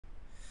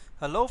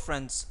Hello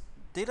friends.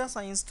 Data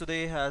science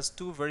today has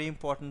two very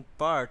important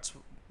parts.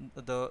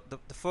 The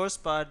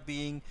first part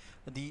being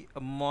the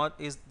mod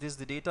is this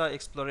the data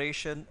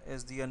exploration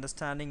is the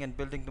understanding and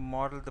building the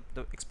model,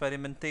 the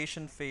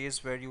experimentation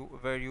phase where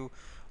you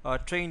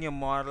train your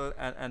model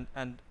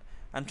and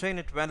train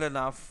it well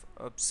enough,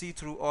 see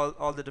through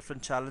all the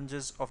different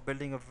challenges of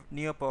building a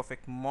near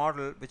perfect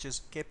model which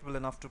is capable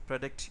enough to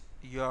predict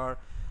your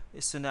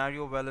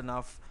scenario well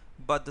enough.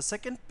 But the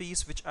second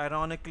piece, which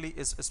ironically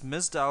is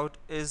missed out,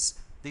 is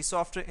the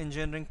software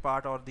engineering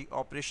part or the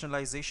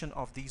operationalization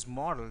of these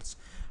models.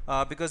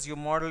 Because your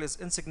model is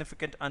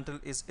insignificant until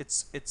it's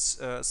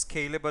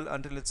scalable,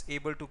 until it's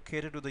able to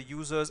cater to the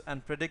users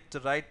and predict the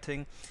right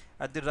thing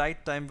at the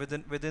right time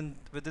within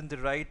the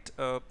right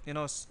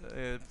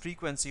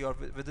frequency or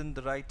within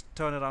the right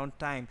turnaround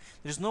time.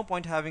 There is no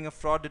point having a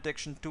fraud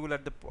detection tool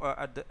at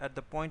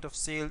the point of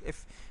sale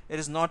if it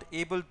is not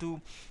able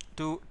to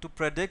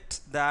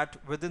predict that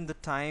within the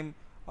time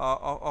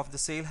of the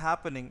sale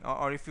happening,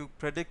 or if you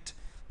predict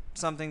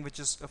something which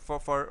is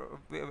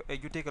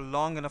you take a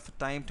long enough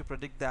time to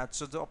predict that.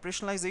 So the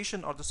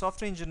operationalization or the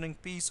software engineering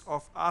piece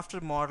of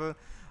after model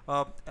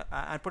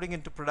and putting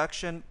into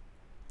production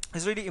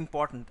is really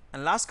important.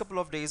 And last couple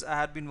of days I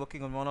had been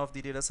working on one of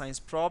the data science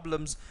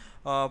problems,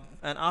 and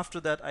after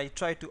that I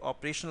tried to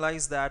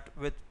operationalize that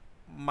with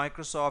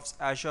Microsoft's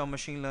Azure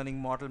machine learning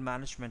model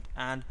management,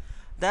 and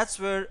that's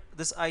where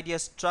this idea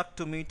struck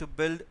to me to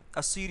build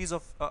a series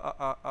of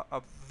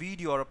a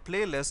video or a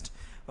playlist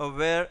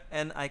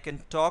wherein I can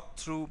talk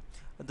through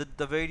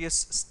the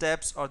various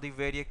steps or the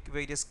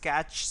various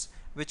catches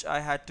which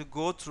I had to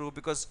go through,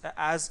 because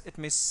as it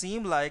may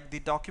seem like the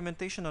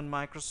documentation on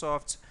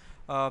Microsoft's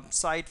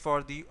site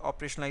for the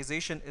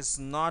operationalization is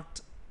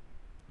not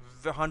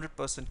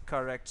 100%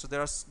 correct. So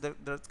there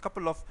are a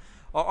couple of,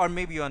 or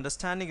maybe your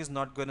understanding is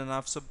not good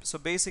enough. So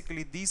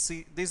basically these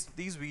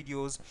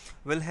videos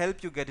will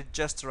help you get it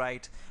just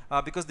right,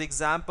 because the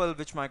example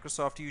which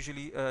Microsoft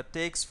usually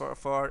takes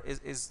for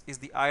is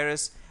the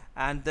iris,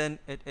 and then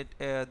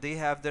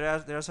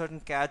there are certain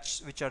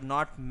catches which are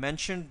not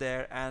mentioned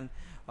there, and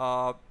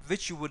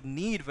which you would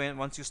need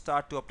once you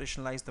start to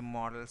operationalize the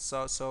model.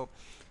 So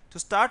to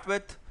start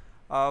with,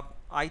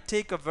 I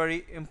take a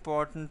very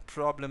important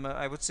problem,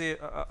 I would say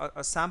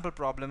a sample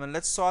problem, and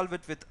let's solve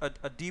it with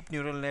a deep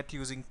neural net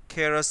using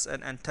Keras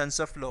and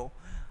TensorFlow.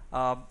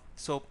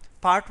 So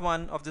part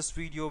one of this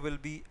video will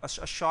be a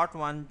short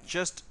one,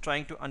 just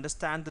trying to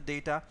understand the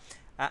data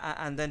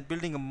and then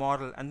building a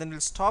model, and then we'll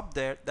stop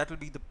there. That will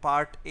be the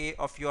part A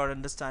of your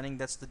understanding.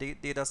 That's the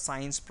data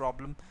science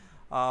problem.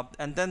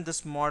 And then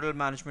this model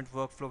management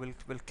workflow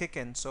will kick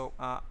in. So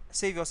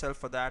save yourself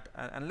for that,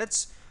 and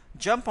let's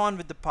jump on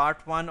with the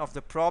part one of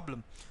the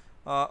problem.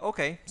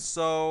 Okay,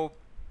 so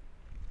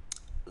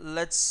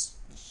let's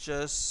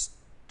just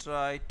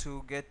try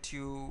to get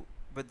you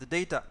with the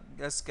data.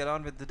 Let's get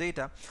on with the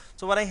data.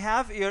 So what I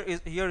have here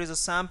is a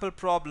sample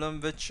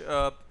problem which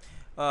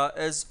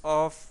is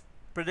of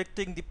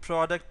predicting the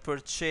product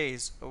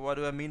purchase. What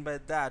do I mean by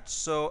that?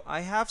 So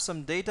I have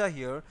some data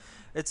here.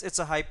 It's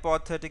a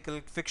hypothetical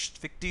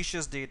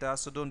fictitious data,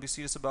 so don't be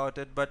serious about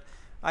it, but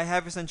I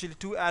have essentially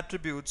two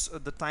attributes: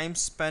 the time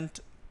spent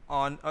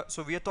on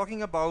so we are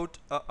talking about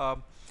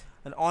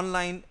an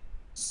online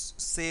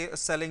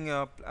selling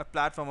a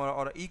platform,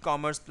 or an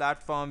e-commerce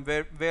platform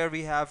where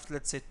we have,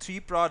 let's say, three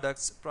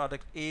products: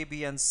 product A,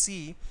 B, and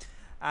C.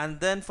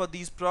 And then for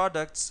these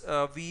products,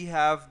 we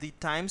have the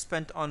time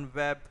spent on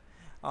web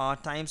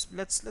times.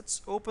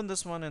 Let's open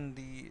this one in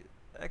the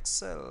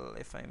Excel,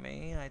 if I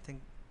may. I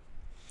think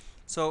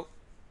so.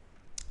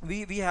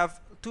 We have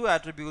two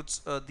attributes: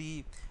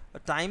 the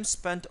time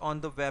spent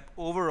on the web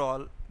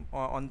overall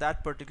on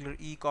that particular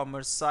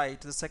e-commerce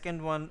site, the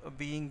second one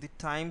being the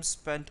time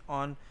spent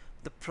on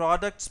the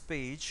products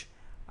page,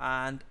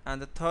 and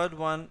the third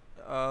one,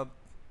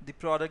 the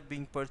product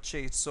being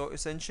purchased. So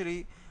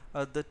essentially,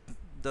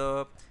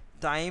 the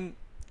time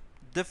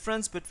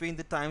difference between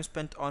the time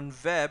spent on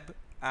web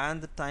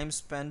and the time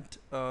spent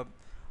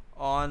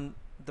on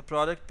the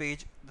product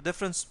page, the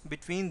difference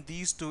between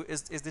these two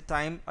is the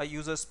time a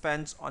user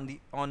spends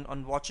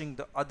on watching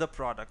the other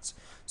products.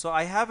 So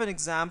I have an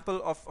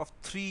example of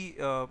three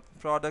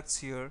products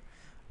here,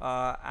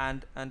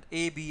 and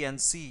A, B,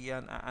 and C,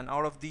 and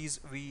out of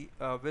these we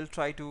will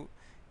try to,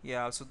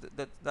 yeah, so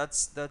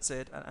that's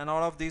it, and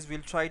all of these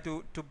we'll try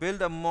to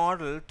build a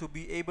model to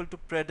be able to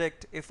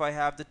predict if I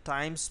have the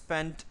time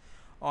spent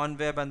on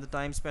web and the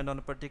time spent on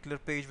a particular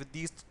page. With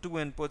these two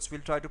inputs, we'll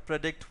try to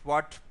predict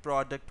what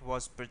product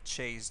was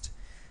purchased.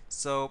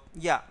 So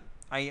yeah,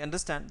 I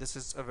understand this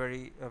is a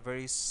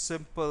very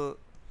simple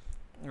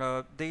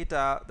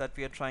data that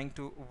we are trying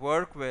to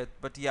work with,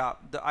 but yeah,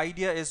 the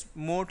idea is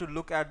more to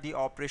look at the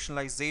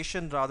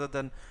operationalization rather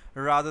than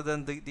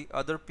the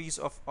other piece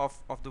of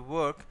the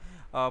work,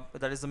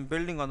 that is the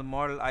building on the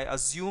model. I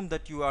assume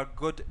that you are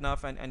good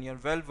enough and you're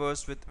well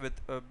versed with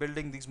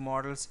building these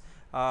models,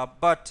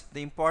 but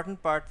the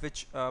important part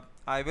which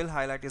I will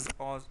highlight is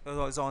on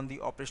the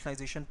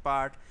operationalization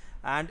part,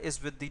 and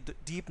is with the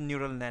deep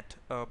neural net.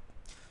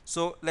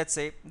 So let's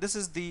say this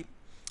is the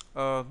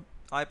uh,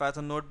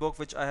 IPython notebook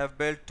which I have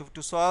built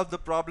to solve the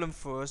problem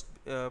first,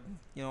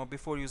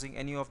 before using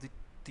any of the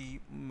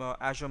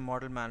Azure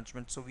model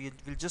management. So we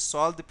will just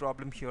solve the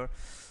problem here.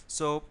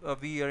 So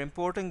we are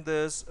importing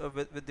this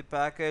with the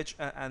package,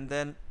 and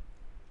then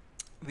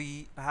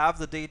we have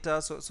the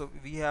data. So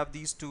we have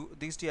these two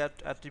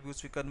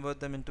attributes. We convert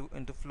them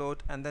into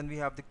float, and then we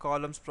have the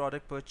columns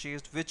product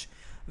purchased, which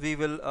we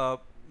will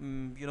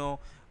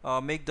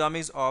make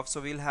dummies of.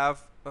 So we'll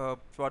have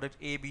product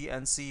A, B,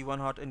 and C one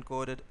hot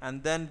encoded,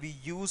 and then we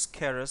use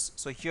Keras.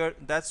 So here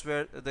that's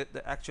where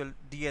the actual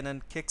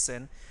DNN kicks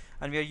in,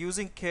 and we are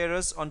using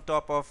Keras on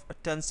top of a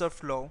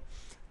TensorFlow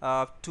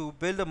to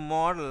build a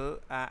model,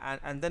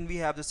 and then we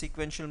have the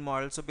sequential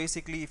model. So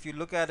basically, if you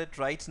look at it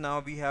right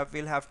now,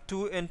 we'll have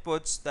two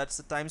inputs. That's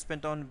the time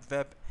spent on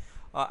web,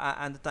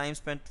 and the time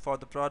spent for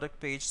the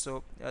product page.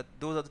 So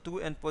those are the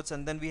two inputs,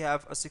 and then we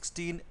have a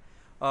 16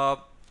 uh,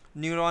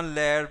 neuron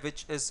layer,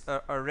 which is a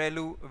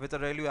ReLU with a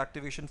ReLU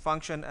activation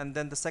function, and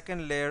then the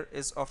second layer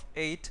is of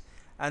 8,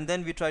 and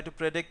then we try to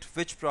predict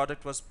which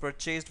product was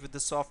purchased with the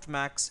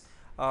softmax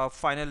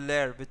final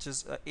layer, which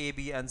is A,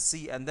 B, and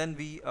C, and then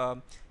we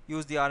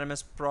use the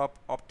RMS prop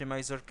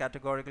optimizer,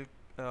 categorical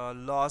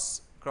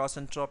loss, cross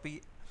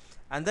entropy,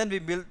 and then we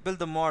build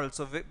the model.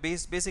 So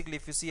basically,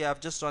 if you see, I've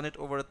just run it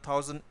over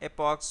 1,000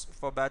 epochs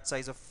for batch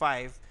size of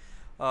 5,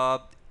 uh,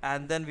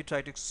 and then we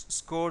try to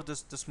score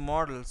this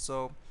model.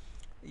 So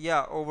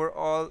yeah,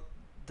 overall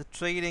the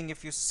trading,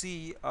 if you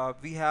see,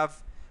 we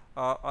have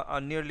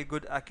a nearly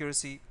good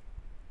accuracy,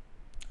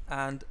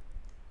 and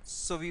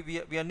so we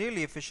are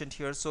nearly efficient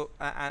here. So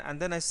and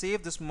then I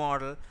save this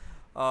model,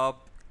 uh,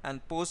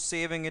 and post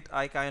saving it,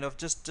 I kind of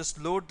just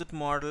load that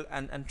model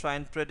and try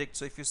and predict.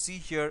 So if you see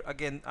here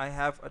again, I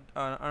have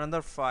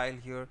another file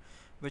here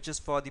which is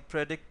for the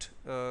predict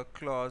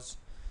clause.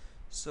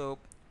 So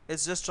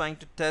it's just trying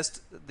to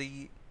test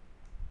the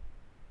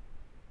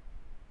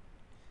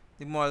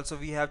model. So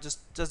we have just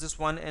this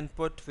one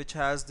input which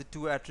has the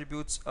two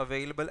attributes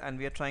available, and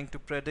we are trying to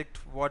predict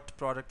what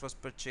product was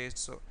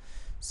purchased.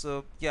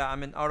 So yeah, I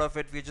mean, out of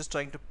it we're just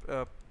trying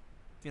to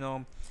you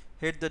know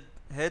hit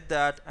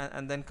that,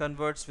 and then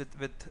converts with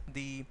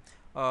the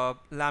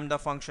lambda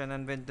function,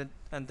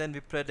 and then we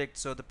predict.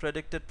 So the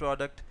predicted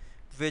product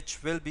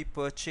which will be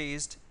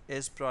purchased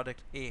is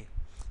product A.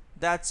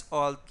 That's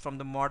all from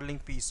the modeling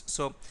piece.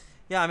 So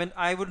yeah, I mean,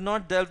 I would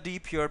not delve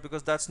deep here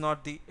because that's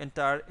not the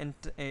entire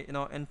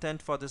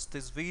intent for this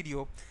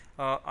video.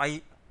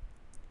 I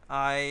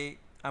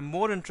am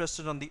more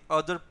interested on the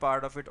other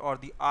part of it, or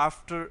the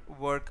after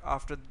work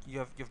after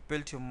you've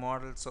built your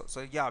model.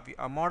 So yeah,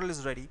 our model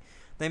is ready.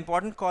 The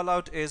important call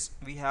out is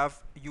we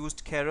have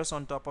used Keras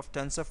on top of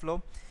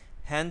TensorFlow.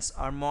 Hence,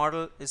 our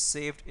model is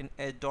saved in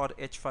a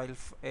 .h file,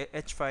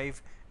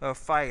 h5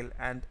 file,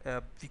 and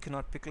we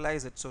cannot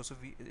pickleize it. So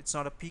it's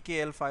not a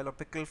pkl file or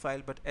pickle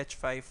file, but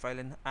h5 file.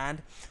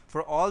 And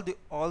for all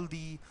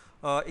the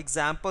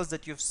examples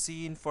that you've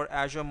seen for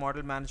Azure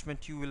model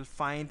management, you will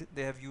find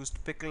they have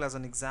used pickle as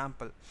an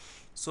example.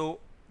 So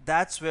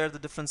that's where the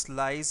difference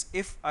lies.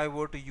 If I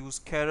were to use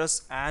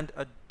Keras and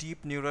a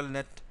deep neural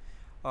net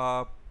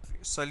uh,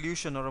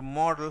 solution or a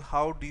model,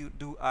 how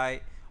do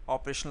I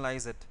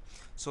operationalize it?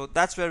 So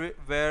that's where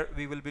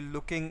we will be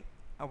looking,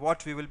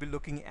 what we will be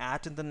looking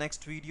at in the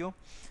next video.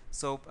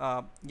 So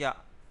yeah,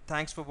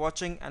 thanks for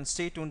watching, and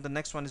stay tuned. The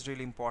next one is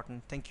really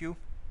important. Thank you.